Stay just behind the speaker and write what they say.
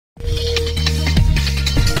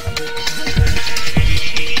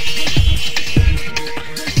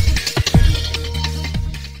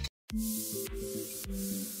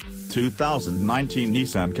2019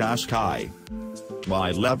 Nissan Qashqai.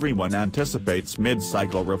 While everyone anticipates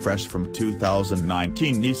mid-cycle refresh from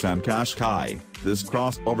 2019 Nissan Qashqai, this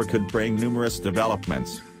crossover could bring numerous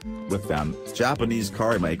developments. With them, Japanese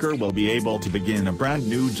carmaker will be able to begin a brand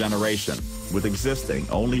new generation, with existing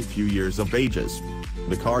only few years of ages.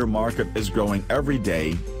 The car market is growing every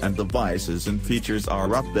day, and devices and features are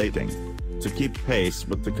updating. To keep pace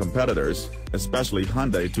with the competitors, especially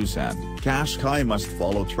Hyundai Tucson, Qashqai must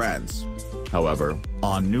follow trends. However,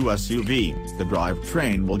 on new SUV, the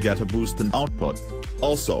drivetrain will get a boost in output.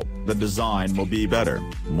 Also, the design will be better,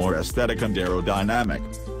 more aesthetic and aerodynamic.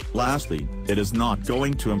 Lastly, it is not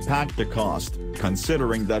going to impact the cost,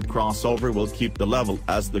 considering that crossover will keep the level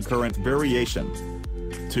as the current variation.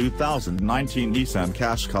 2019 Nissan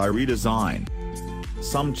Qashqai Redesign.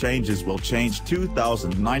 Some changes will change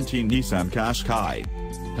 2019 Nissan Qashqai.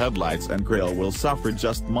 Headlights and grille will suffer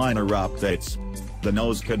just minor updates. The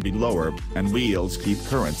nose could be lower, and wheels keep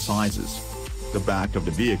current sizes. The back of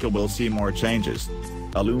the vehicle will see more changes.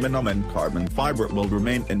 Aluminum and carbon fiber will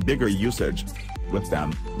remain in bigger usage. With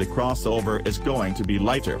them, the crossover is going to be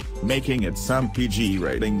lighter, making its MPG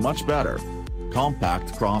rating much better. Compact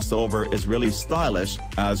crossover is really stylish,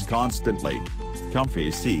 as constantly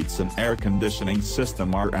comfy seats and air conditioning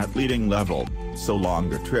system are at leading level, so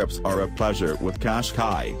longer trips are a pleasure with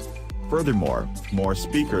Qashqai. Furthermore, more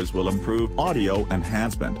speakers will improve audio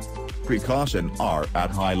enhancement. Precaution are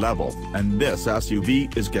at high level, and this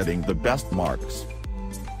SUV is getting the best marks.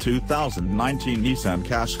 2019 Nissan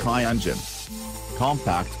Qashqai engine.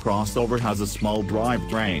 Compact crossover has a small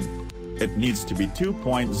drivetrain. It needs to be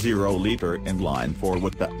 2.0-liter inline-4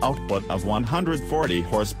 with the output of 140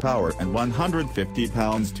 horsepower and 150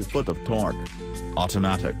 pounds-foot of torque.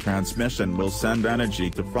 Automatic transmission will send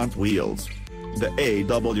energy to front wheels. The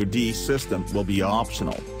AWD system will be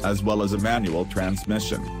optional, as well as a manual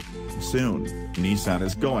transmission. Soon, Nissan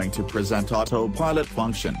is going to present autopilot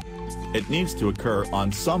function. It needs to occur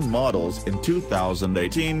on some models in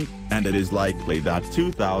 2018, and it is likely that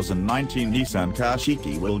 2019 Nissan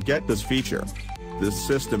Qashqai will get this feature. This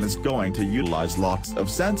system is going to utilize lots of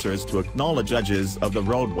sensors to acknowledge edges of the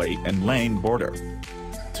roadway and lane border.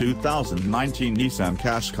 2019 Nissan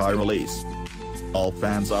Qashqai release. All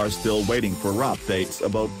fans are still waiting for updates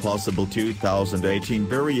about possible 2018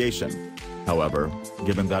 variation. However,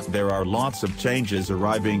 given that there are lots of changes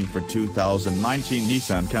arriving for 2019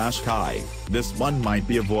 Nissan Qashqai, this one might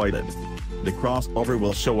be avoided. The crossover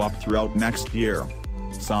will show up throughout next year.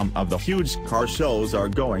 Some of the huge car shows are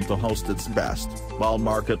going to host its best, while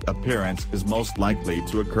market appearance is most likely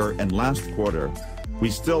to occur in last quarter. We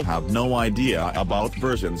still have no idea about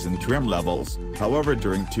versions and trim levels, however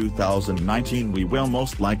during 2019 we will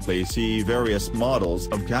most likely see various models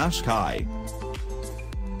of Qashqai.